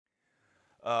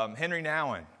Henry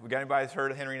Nouwen. We got anybody that's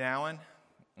heard of Henry Nouwen?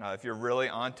 If you're really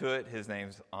onto it, his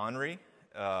name's Henri,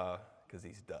 because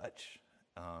he's Dutch.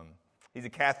 He's a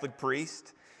Catholic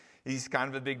priest. He's kind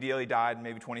of a big deal. He died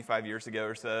maybe 25 years ago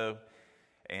or so.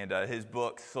 And his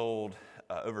book sold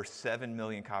over 7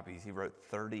 million copies. He wrote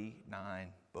 39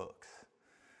 books.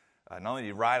 Not only did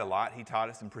he write a lot, he taught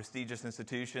at some prestigious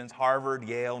institutions, Harvard,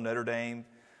 Yale, Notre Dame,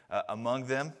 among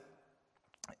them.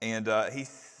 And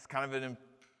he's kind of a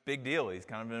big deal. He's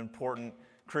kind of an important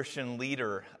Christian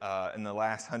leader in the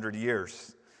last 100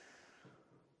 years.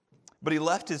 But he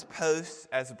left his post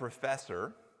as a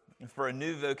professor for a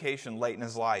new vocation late in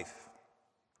his life.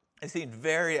 It seemed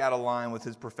very out of line with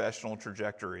his professional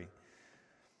trajectory.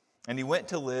 And he went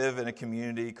to live in a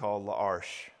community called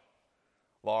L'Arche.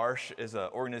 L'Arche is an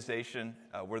organization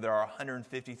where there are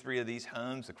 153 of these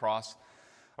homes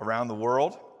around the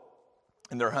world.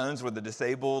 And they're homes where the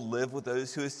disabled live with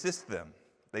those who assist them.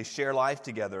 They share life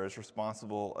together as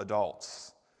responsible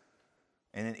adults.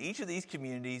 And in each of these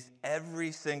communities,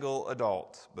 every single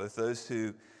adult, both those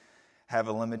who have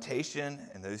a limitation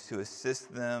and those who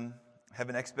assist them, have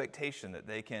an expectation that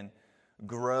they can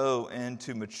grow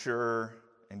into mature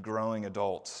and growing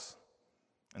adults.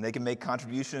 And they can make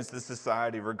contributions to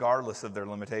society regardless of their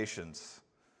limitations.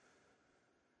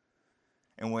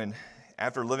 And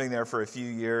after living there for a few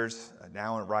years,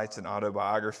 Nouwen writes an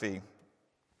autobiography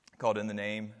called In the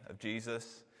Name of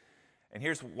Jesus. And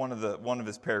here's one of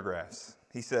his paragraphs.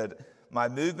 He said, "My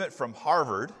movement from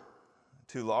Harvard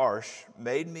to L'Arche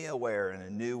made me aware in a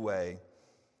new way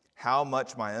how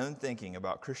much my own thinking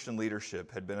about Christian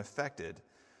leadership had been affected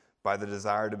by the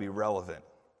desire to be relevant,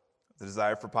 the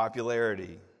desire for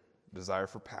popularity, the desire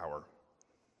for power.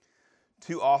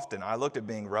 Too often, I looked at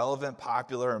being relevant,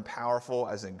 popular, and powerful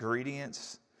as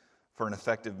ingredients for an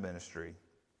effective ministry.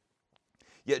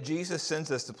 Yet Jesus sends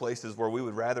us to places where we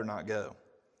would rather not go.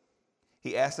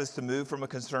 He asks us to move from a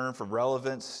concern for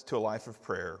relevance to a life of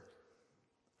prayer,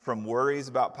 from worries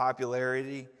about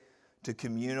popularity to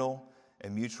communal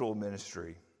and mutual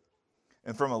ministry,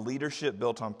 and from a leadership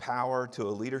built on power to a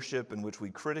leadership in which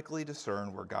we critically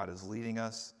discern where God is leading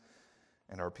us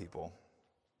and our people.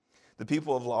 The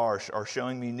people of L'Arche are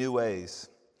showing me new ways.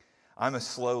 I'm a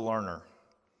slow learner.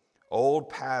 Old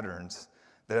patterns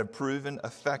that have proven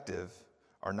effective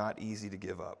are not easy to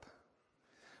give up.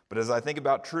 But as I think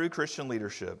about true Christian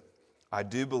leadership, I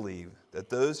do believe that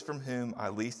those from whom I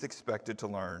least expected to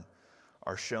learn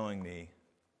are showing me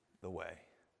the way."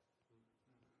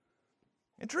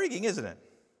 Intriguing, isn't it?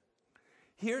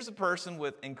 Here's a person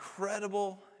with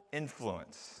incredible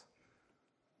influence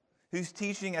who's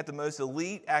teaching at the most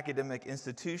elite academic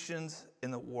institutions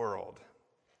in the world.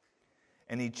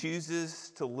 And he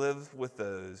chooses to live with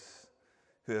those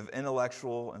who have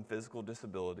intellectual and physical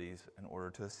disabilities in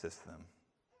order to assist them.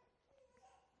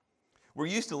 We're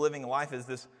used to living life as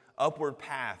this upward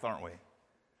path, aren't we?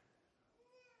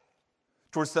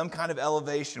 Towards some kind of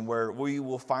elevation where we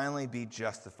will finally be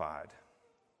justified.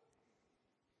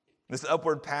 This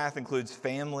upward path includes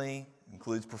family,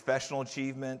 includes professional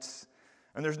achievements,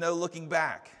 and there's no looking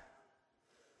back.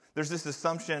 There's this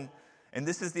assumption, and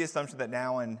this is the assumption that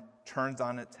Nouwen turns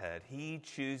on its head. He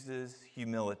chooses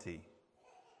humility.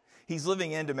 He's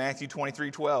living into Matthew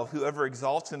 23:12. Whoever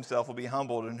exalts himself will be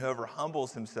humbled, and whoever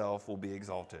humbles himself will be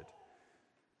exalted.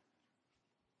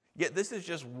 Yet this is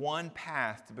just one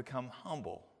path to become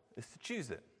humble, is to choose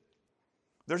it.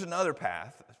 There's another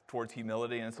path towards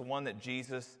humility, and it's the one that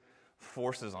Jesus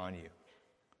forces on you.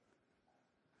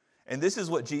 And this is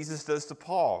what Jesus does to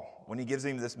Paul when he gives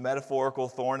him this metaphorical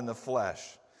thorn in the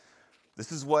flesh.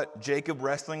 This is what Jacob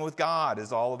wrestling with God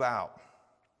is all about.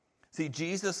 See,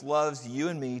 Jesus loves you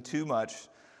and me too much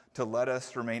to let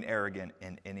us remain arrogant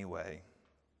in any way.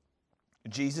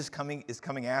 Jesus is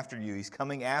coming after you. He's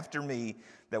coming after me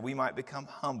that we might become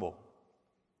humble.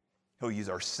 He'll use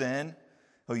our sin.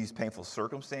 He'll use painful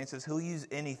circumstances. He'll use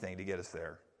anything to get us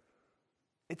there.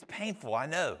 It's painful, I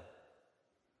know.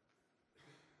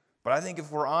 But I think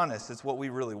if we're honest, it's what we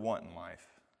really want in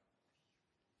life.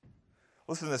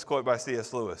 Listen to this quote by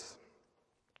C.S. Lewis.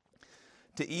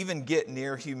 To even get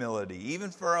near humility,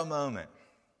 even for a moment,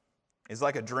 is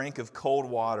like a drink of cold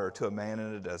water to a man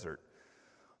in a desert.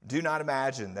 Do not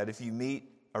imagine that if you meet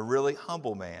a really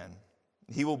humble man,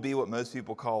 he will be what most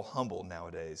people call humble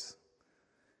nowadays.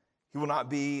 He will not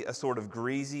be a sort of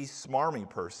greasy, smarmy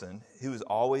person who is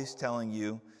always telling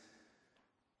you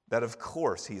that, of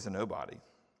course, he's a nobody.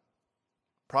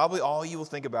 Probably all you will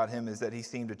think about him is that he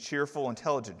seemed a cheerful,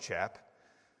 intelligent chap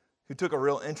who took a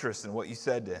real interest in what you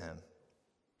said to him.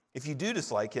 If you do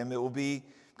dislike him, it will be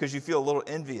because you feel a little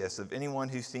envious of anyone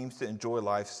who seems to enjoy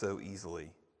life so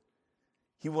easily.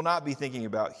 He will not be thinking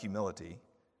about humility.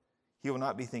 He will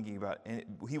not be thinking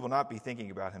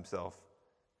about himself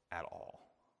at all.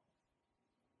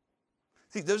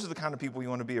 See, those are the kind of people you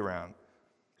want to be around.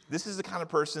 This is the kind of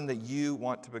person that you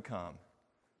want to become.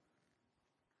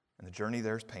 And the journey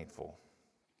there is painful.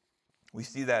 We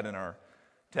see that in our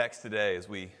text today as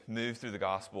we move through the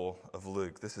Gospel of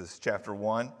Luke. This is chapter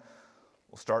 1.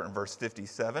 We'll start in verse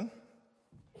 57,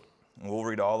 and we'll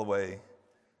read all the way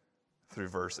through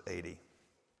verse 80.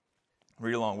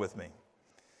 Read along with me.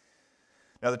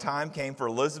 Now the time came for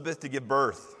Elizabeth to give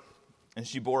birth, and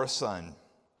she bore a son.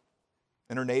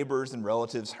 And her neighbors and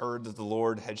relatives heard that the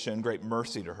Lord had shown great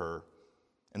mercy to her,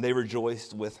 and they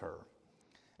rejoiced with her.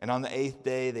 And on the 8th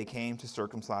day they came to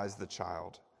circumcise the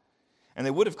child. And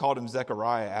they would have called him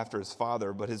Zechariah after his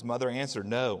father, but his mother answered,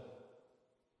 "No,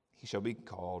 he shall be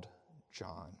called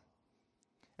John."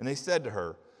 And they said to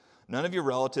her, "None of your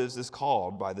relatives is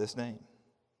called by this name."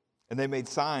 And they made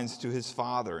signs to his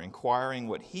father, inquiring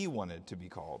what he wanted to be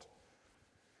called.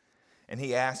 And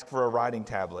he asked for a writing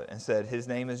tablet and said, "His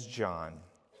name is John."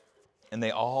 And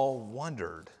they all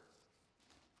wondered.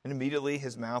 And immediately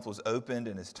his mouth was opened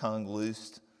and his tongue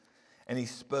loosed, and he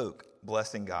spoke,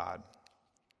 blessing God.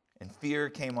 And fear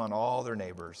came on all their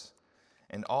neighbors.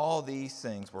 And all these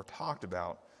things were talked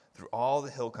about through all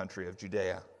the hill country of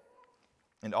Judea.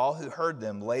 And all who heard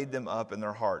them laid them up in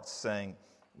their hearts, saying,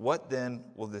 "What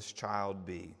then will this child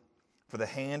be?" For the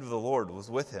hand of the Lord was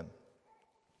with him.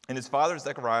 And his father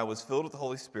Zechariah was filled with the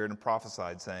Holy Spirit and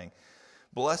prophesied, saying,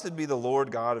 "Blessed be the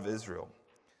Lord God of Israel,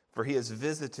 for he has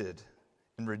visited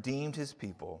and redeemed his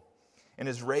people, and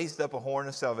has raised up a horn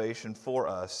of salvation for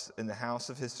us in the house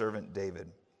of his servant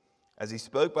David, as he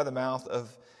spoke by the mouth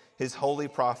of his holy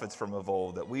prophets from of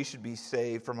old, that we should be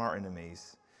saved from our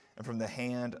enemies and from the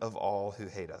hand of all who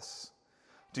hate us,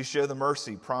 to show the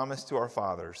mercy promised to our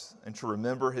fathers, and to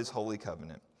remember his holy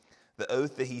covenant, the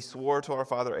oath that he swore to our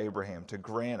father Abraham, to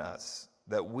grant us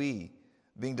that we,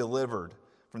 being delivered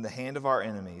from the hand of our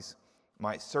enemies,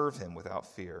 might serve him without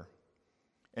fear,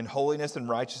 in holiness and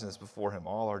righteousness before him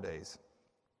all our days.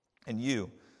 And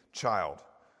you, child,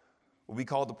 will be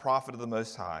called the prophet of the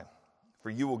Most High, for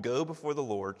you will go before the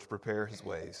Lord to prepare his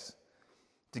ways,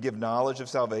 to give knowledge of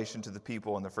salvation to the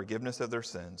people and the forgiveness of their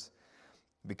sins,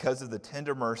 because of the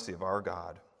tender mercy of our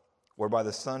God, whereby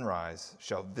the sunrise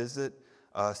shall visit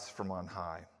us from on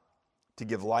high, to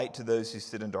give light to those who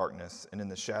sit in darkness and in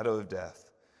the shadow of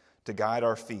death, to guide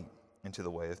our feet into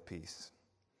the way of peace.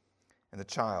 And the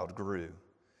child grew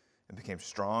and became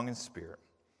strong in spirit,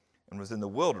 and was in the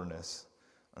wilderness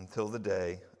until the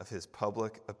day of his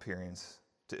public appearance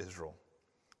to Israel.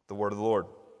 The word of the Lord.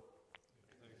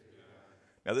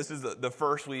 Now, this is the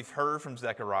first we've heard from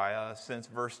Zechariah since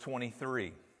verse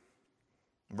 23.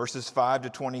 Verses 5 to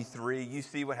 23, you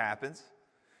see what happens.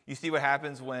 You see what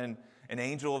happens when an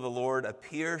angel of the Lord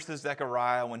appears to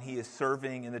Zechariah when he is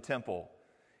serving in the temple.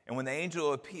 And when the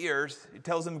angel appears, it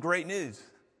tells him great news.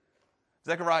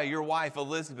 Zechariah, your wife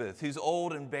Elizabeth, who's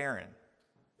old and barren,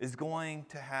 is going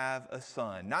to have a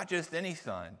son. Not just any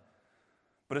son,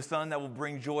 but a son that will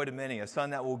bring joy to many, a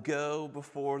son that will go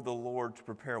before the Lord to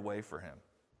prepare a way for him.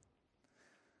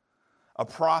 A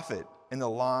prophet in the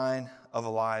line of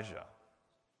Elijah.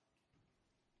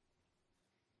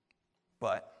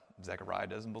 But Zechariah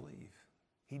doesn't believe.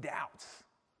 He doubts.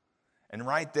 And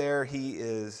right there, he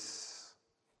is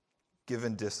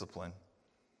given discipline.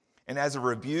 And as a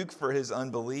rebuke for his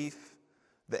unbelief,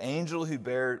 the angel who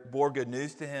bore good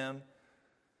news to him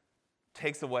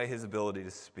takes away his ability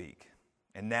to speak.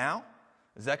 And now,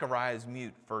 Zechariah is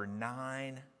mute for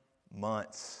 9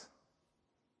 months.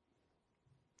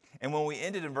 And when we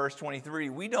ended in verse 23,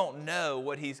 we don't know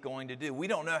what he's going to do. We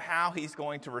don't know how he's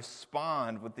going to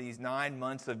respond with these 9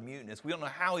 months of muteness. We don't know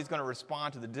how he's going to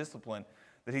respond to the discipline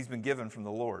that he's been given from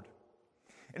the Lord.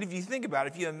 And if you think about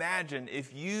it, if you imagine,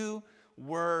 if you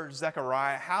were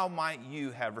Zechariah, how might you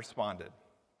have responded?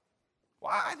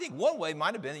 Well, I think one way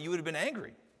might have been that you would have been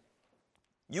angry.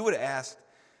 You would have asked,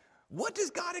 what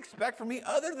does God expect from me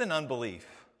other than unbelief?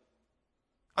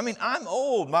 I mean, I'm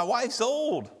old. My wife's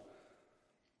old.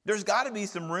 There's got to be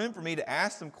some room for me to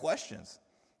ask some questions.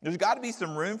 There's got to be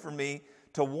some room for me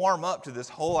to warm up to this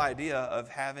whole idea of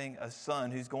having a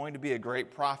son who's going to be a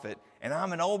great prophet, and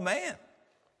I'm an old man.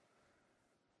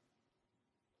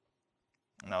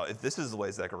 Now, if this is the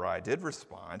way Zechariah did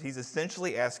respond, he's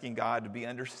essentially asking God to be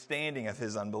understanding of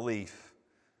his unbelief.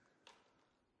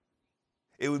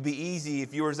 It would be easy,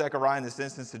 if you were Zechariah in this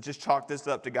instance, to just chalk this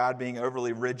up to God being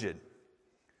overly rigid,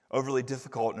 overly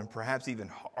difficult, and perhaps even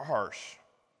harsh.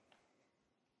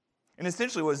 And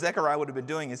essentially what Zechariah would have been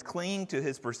doing is clinging to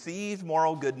his perceived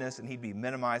moral goodness, and he'd be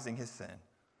minimizing his sin.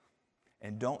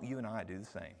 And don't you and I do the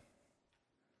same?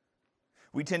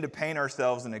 We tend to paint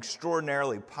ourselves in an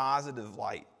extraordinarily positive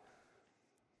light.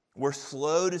 We're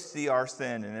slow to see our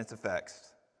sin and its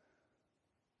effects.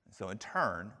 And so in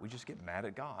turn, we just get mad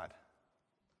at God.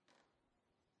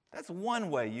 That's one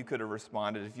way you could have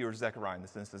responded if you were Zechariah in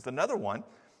this instance. Another one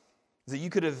is that you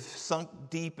could have sunk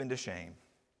deep into shame.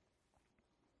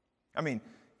 I mean,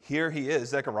 here he is.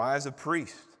 Zechariah is a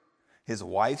priest. His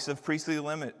wife's of a priestly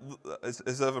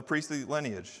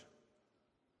lineage.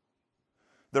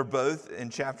 They're both, in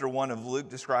chapter 1 of Luke,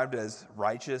 described as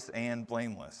righteous and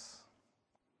blameless.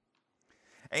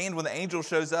 And when the angel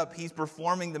shows up, he's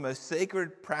performing the most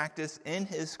sacred practice in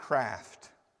his craft.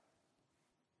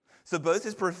 So both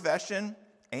his profession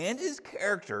and his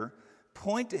character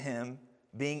point to him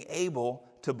being able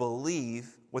to believe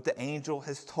what the angel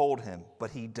has told him,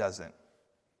 but he doesn't.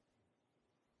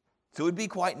 So it would be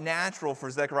quite natural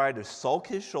for Zechariah to sulk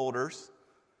his shoulders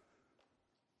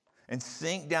and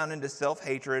sink down into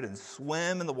self-hatred and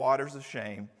swim in the waters of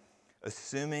shame,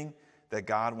 assuming that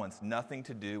God wants nothing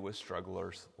to do with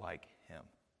strugglers like him.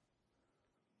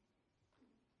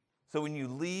 So when you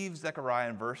leave Zechariah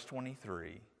in verse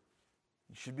 23,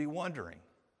 you should be wondering,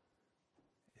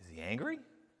 is he angry?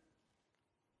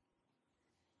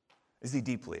 Is he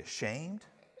deeply ashamed?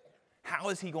 How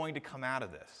is he going to come out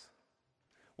of this?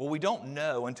 Well, we don't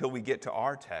know until we get to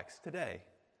our text today,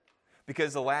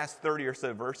 because the last 30 or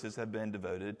so verses have been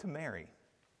devoted to Mary.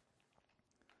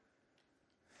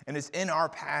 And it's in our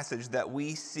passage that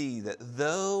we see that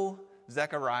though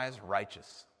Zechariah is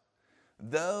righteous,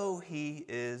 though he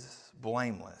is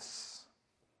blameless,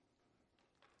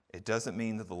 it doesn't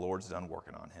mean that the Lord's done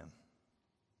working on him.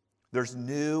 There's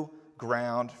new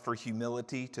ground for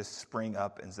humility to spring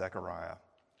up in Zechariah.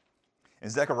 And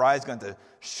Zechariah is going to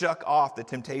shuck off the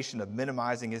temptation of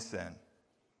minimizing his sin.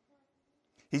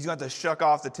 He's going to shuck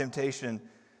off the temptation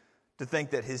to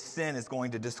think that his sin is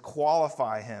going to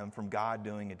disqualify him from God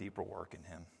doing a deeper work in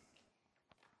him.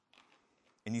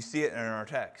 And you see it in our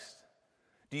text.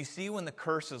 Do you see when the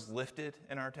curse is lifted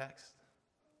in our text?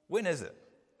 When is it?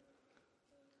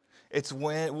 It's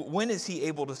when is he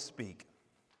able to speak?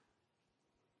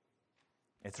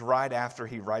 It's right after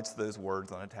he writes those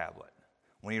words on a tablet.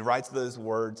 When he writes those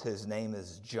words, his name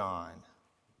is John.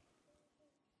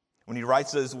 When he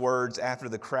writes those words after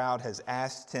the crowd has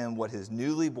asked him what his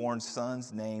newly born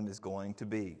son's name is going to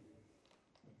be.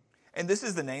 And this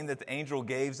is the name that the angel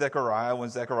gave Zechariah when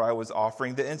Zechariah was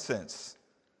offering the incense.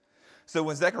 So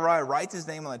when Zechariah writes his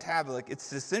name on the tablet,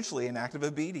 it's essentially an act of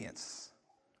obedience.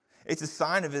 It's a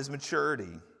sign of his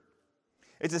maturity.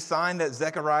 It's a sign that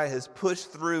Zechariah has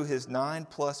pushed through his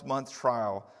 9+ month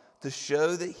trial to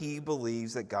show that he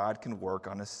believes that God can work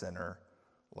on a sinner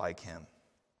like him.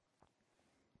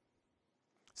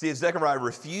 See, if Zechariah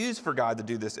refused for God to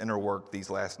do this inner work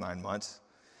these last 9 months,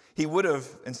 he would have,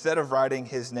 instead of writing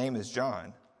his name is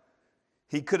John,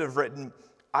 he could have written,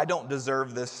 I don't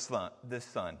deserve this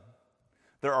son.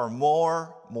 There are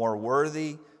more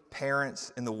worthy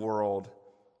parents in the world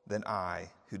than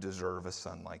I who deserve a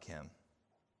son like him.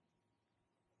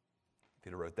 If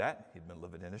he'd have wrote that, he'd been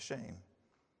living in his shame.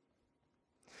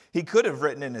 He could have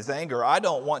written in his anger, I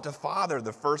don't want to father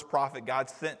the first prophet God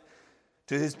sent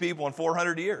to his people in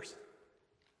 400 years.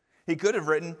 He could have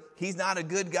written, he's not a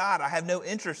good God. I have no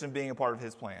interest in being a part of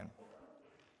his plan.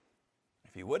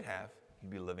 If he would have, he'd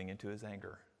be living into his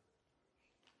anger.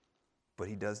 But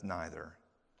he does neither.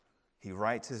 He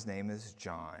writes his name as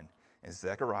John, and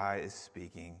Zechariah is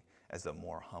speaking as a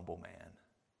more humble man.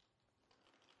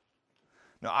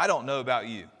 Now, I don't know about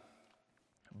you,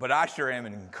 but I sure am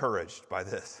encouraged by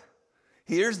this.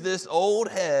 Here's this old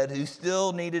head who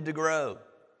still needed to grow,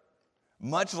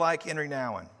 much like Henry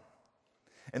Nouwen.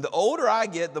 And the older I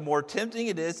get, the more tempting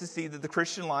it is to see that the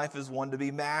Christian life is one to be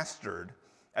mastered,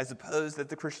 as opposed that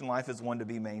the Christian life is one to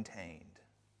be maintained.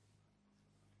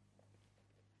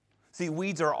 See,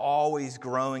 weeds are always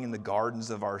growing in the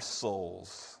gardens of our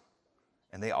souls,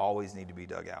 and they always need to be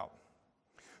dug out.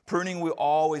 Pruning will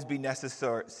always be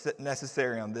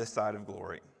necessary on this side of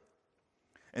glory.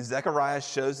 And Zechariah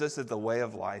shows us that the way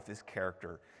of life is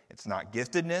character. It's not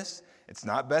giftedness. It's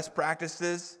not best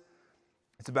practices.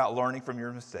 It's about learning from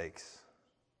your mistakes.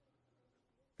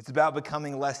 It's about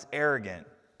becoming less arrogant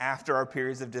after our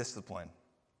periods of discipline.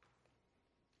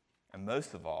 And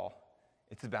most of all,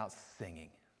 it's about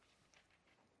singing.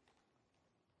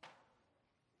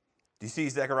 Do you see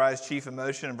Zechariah's chief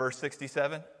emotion in verse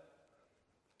 67?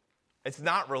 It's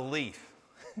not relief.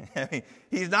 I mean,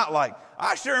 he's not like,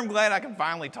 I sure am glad I can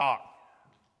finally talk.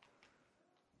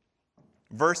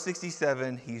 Verse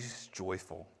 67, he's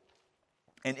joyful.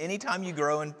 And anytime you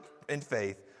grow in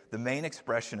faith, the main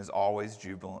expression is always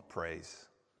jubilant praise.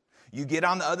 You get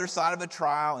on the other side of a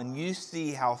trial and you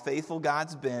see how faithful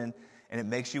God's been, and it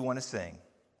makes you want to sing.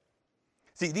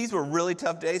 See, these were really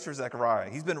tough days for Zechariah.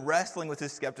 He's been wrestling with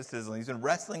his skepticism. He's been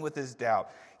wrestling with his doubt.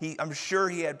 I'm sure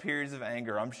he had periods of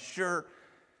anger. I'm sure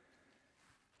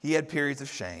he had periods of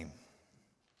shame.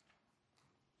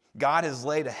 God has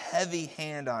laid a heavy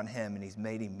hand on him, and he's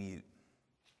made him mute.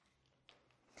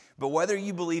 But whether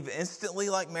you believe instantly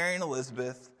like Mary and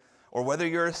Elizabeth, or whether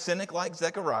you're a cynic like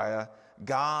Zechariah,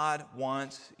 God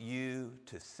wants you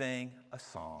to sing a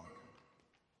song.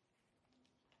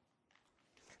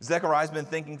 Zechariah's been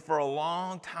thinking for a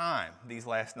long time these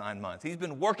last 9 months. He's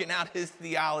been working out his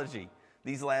theology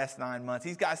these last 9 months.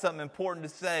 He's got something important to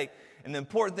say, and the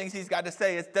important things he's got to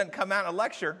say, it doesn't come out in a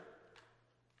lecture.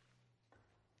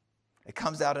 It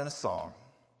comes out in a song.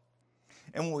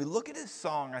 And when we look at his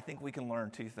song, I think we can learn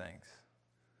two things.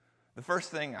 The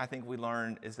first thing I think we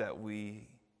learn is that we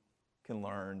can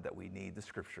learn that we need the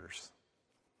Scriptures.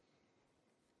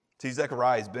 See,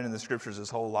 Zechariah has been in the Scriptures his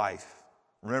whole life.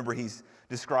 Remember, he's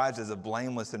described as a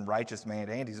blameless and righteous man,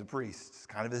 and he's a priest. It's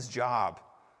kind of his job.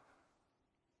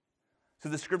 So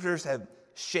the Scriptures have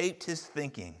shaped his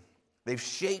thinking. They've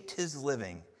shaped his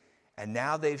living. And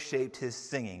now they've shaped his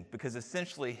singing, because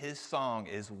essentially his song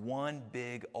is one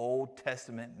big Old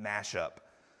Testament mashup.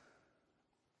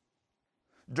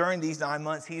 During these 9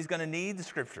 months, he's going to need the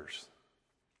Scriptures.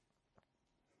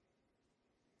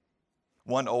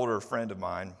 One older friend of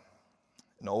mine,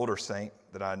 an older saint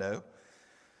that I know,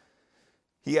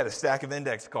 he had a stack of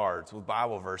index cards with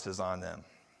Bible verses on them,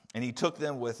 and he took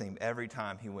them with him every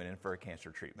time he went in for a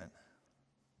cancer treatment.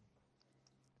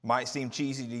 Might seem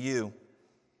cheesy to you,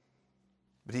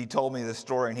 but he told me this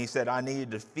story, and he said, I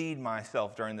needed to feed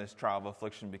myself during this trial of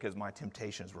affliction because my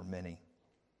temptations were many.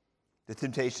 The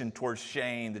temptation towards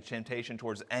shame, the temptation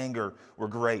towards anger were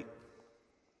great.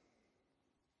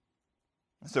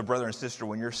 So, brother and sister,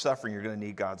 when you're suffering, you're going to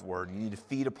need God's word. You need to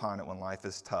feed upon it when life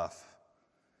is tough,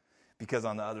 because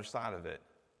on the other side of it,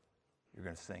 you're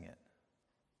going to sing it.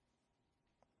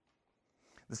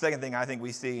 The second thing I think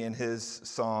we see in his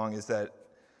song is that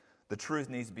the truth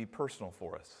needs to be personal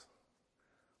for us.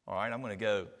 All right, I'm going to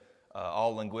go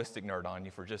all linguistic nerd on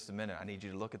you for just a minute. I need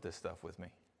you to look at this stuff with me.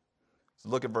 So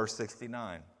look at verse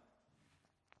 69.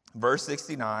 Verse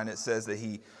 69, it says that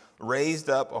he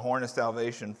raised up a horn of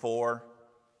salvation for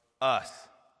us.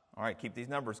 All right, keep these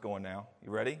numbers going now. You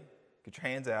ready? Get your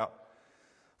hands out.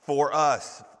 For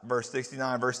us, verse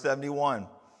 69, verse 71,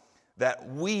 that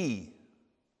we,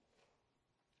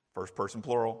 first person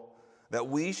plural, that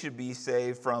we should be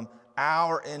saved from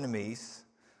our enemies,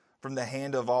 from the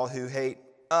hand of all who hate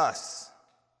us.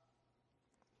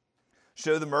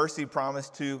 Show the mercy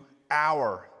promised to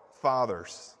our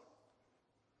fathers.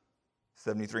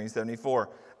 73 and 74.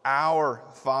 Our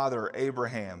father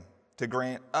Abraham, to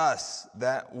grant us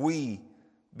that we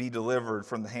be delivered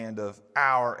from the hand of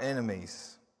our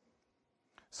enemies.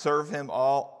 Serve him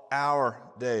all our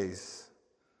days.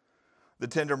 The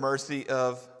tender mercy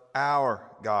of our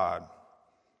God.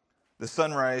 The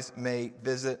sunrise may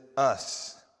visit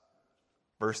us.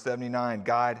 Verse 79,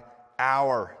 guide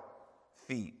our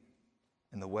feet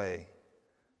in the way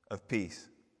of peace.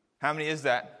 How many is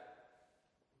that?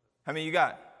 How many you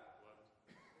got?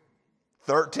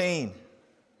 13.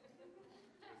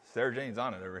 Sarah Jane's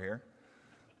on it over here.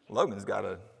 Logan's got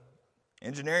an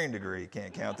engineering degree.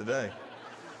 Can't count today.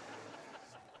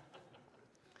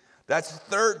 That's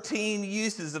 13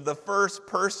 uses of the first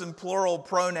person plural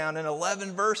pronoun in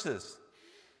 11 verses.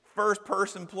 First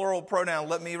person plural pronoun,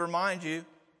 let me remind you,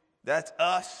 that's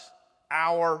us,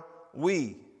 our,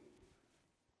 we.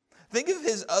 Think of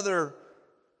his other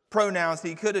pronouns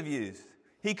he could have used.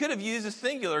 He could have used a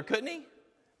singular, couldn't he?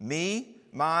 Me,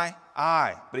 my,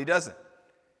 I, but he doesn't.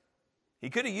 He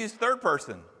could have used third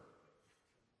person.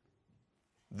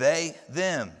 They,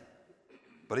 them,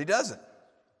 but he doesn't.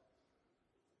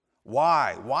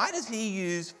 Why? Why does he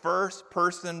use first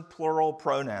person plural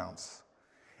pronouns?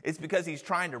 It's because he's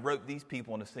trying to rope these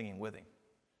people into singing with him.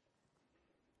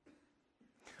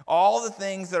 All the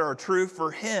things that are true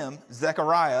for him,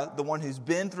 Zechariah, the one who's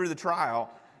been through the trial,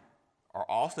 are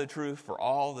also true for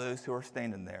all those who are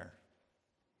standing there.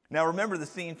 Now remember the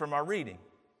scene from our reading.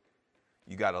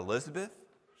 You got Elizabeth,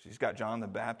 she's got John the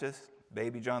Baptist,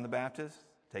 baby John the Baptist,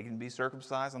 taken to be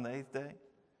circumcised on the 8th day.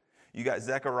 You got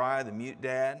Zechariah, the mute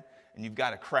dad, and you've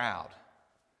got a crowd.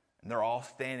 And they're all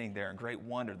standing there in great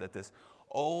wonder that this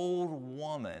old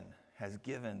woman has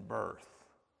given birth.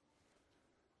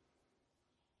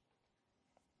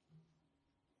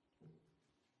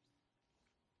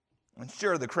 And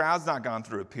sure, the crowd's not gone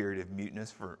through a period of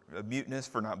muteness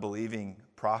for not believing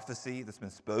prophecy that's been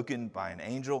spoken by an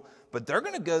angel, but they're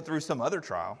going to go through some other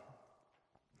trial.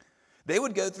 They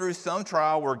would go through some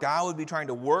trial where God would be trying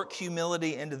to work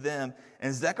humility into them,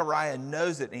 and Zechariah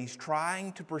knows it, and he's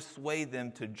trying to persuade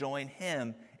them to join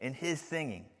him in his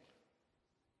singing.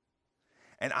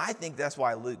 And I think that's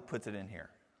why Luke puts it in here.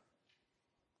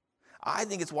 I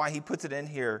think it's why he puts it in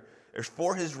here is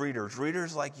for his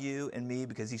readers like you and me,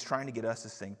 because he's trying to get us to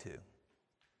sing too.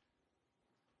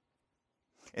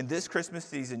 In this Christmas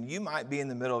season, you might be in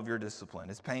the middle of your discipline.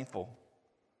 It's painful.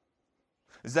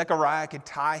 Zechariah could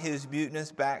tie his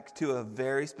muteness back to a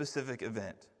very specific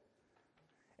event.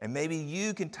 And maybe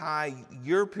you can tie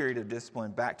your period of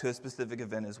discipline back to a specific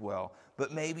event as well.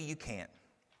 But maybe you can't.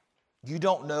 You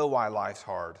don't know why life's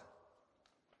hard.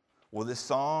 Well, this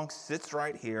song sits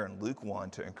right here in Luke 1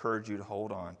 to encourage you to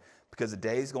hold on, because a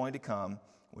day is going to come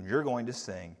when you're going to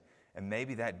sing, and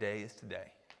maybe that day is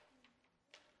today.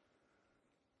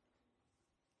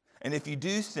 And if you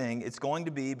do sing, it's going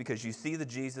to be because you see the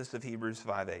Jesus of Hebrews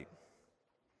 5:8.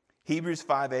 Hebrews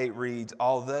 5:8 reads,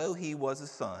 although he was a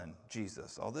son,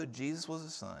 although Jesus was a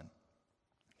son,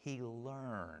 he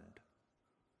learned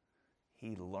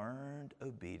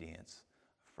obedience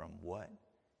from what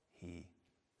he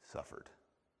suffered.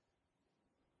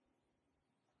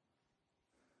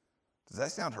 Does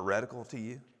that sound heretical to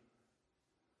you?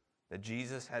 That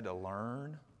Jesus had to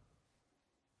learn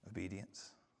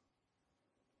obedience?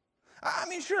 I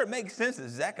mean, sure, it makes sense that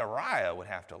Zechariah would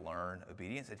have to learn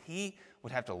obedience, that he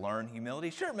would have to learn humility.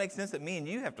 Sure, it makes sense that me and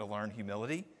you have to learn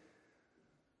humility.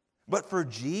 But for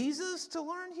Jesus to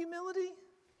learn humility?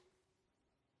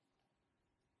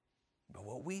 But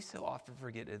what we so often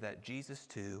forget is that Jesus,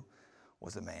 too,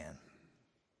 was a man.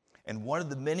 And one of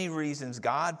the many reasons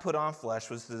God put on flesh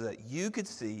was so that you could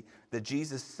see that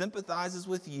Jesus sympathizes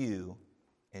with you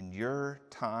in your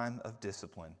time of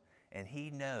discipline. And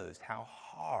he knows how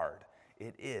hard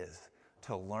it is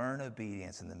to learn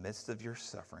obedience in the midst of your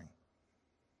suffering.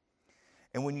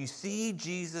 And when you see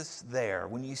Jesus there,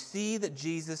 when you see that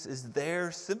Jesus is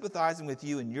there sympathizing with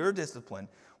you in your discipline,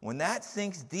 when that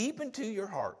sinks deep into your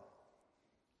heart,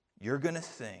 you're going to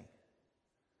sing.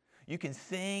 You can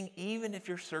sing even if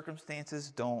your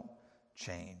circumstances don't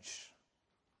change.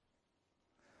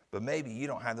 But maybe you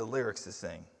don't have the lyrics to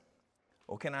sing.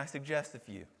 Well, can I suggest a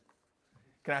few?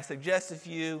 Can I suggest a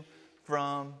few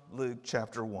from Luke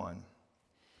chapter 1?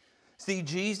 See,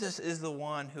 Jesus is the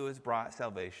one who has brought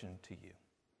salvation to you.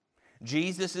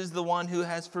 Jesus is the one who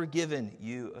has forgiven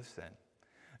you of sin.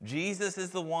 Jesus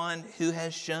is the one who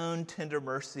has shown tender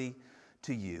mercy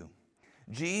to you.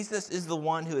 Jesus is the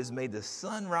one who has made the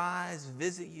sunrise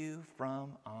visit you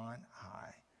from on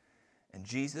high. And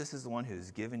Jesus is the one who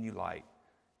has given you light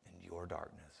in your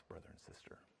darkness, brother and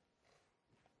sister.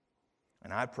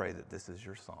 And I pray that this is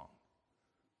your song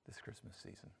this Christmas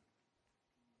season.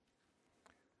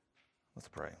 Let's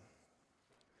pray.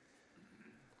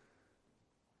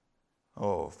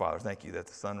 Oh, Father, thank you that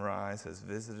the sunrise has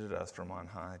visited us from on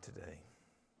high today.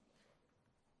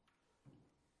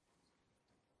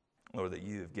 Lord, that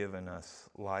you have given us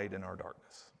light in our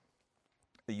darkness,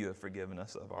 that you have forgiven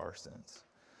us of our sins,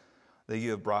 that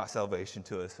you have brought salvation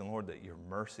to us, and Lord, that your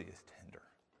mercy is tender.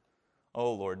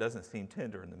 Oh, Lord, it doesn't seem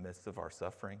tender in the midst of our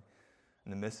suffering,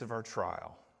 in the midst of our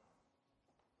trial,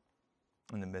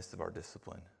 in the midst of our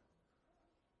discipline.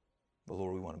 But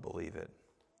Lord, we want to believe it.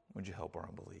 Would you help our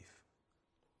unbelief?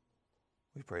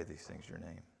 We pray these things in your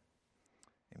name.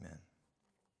 Amen.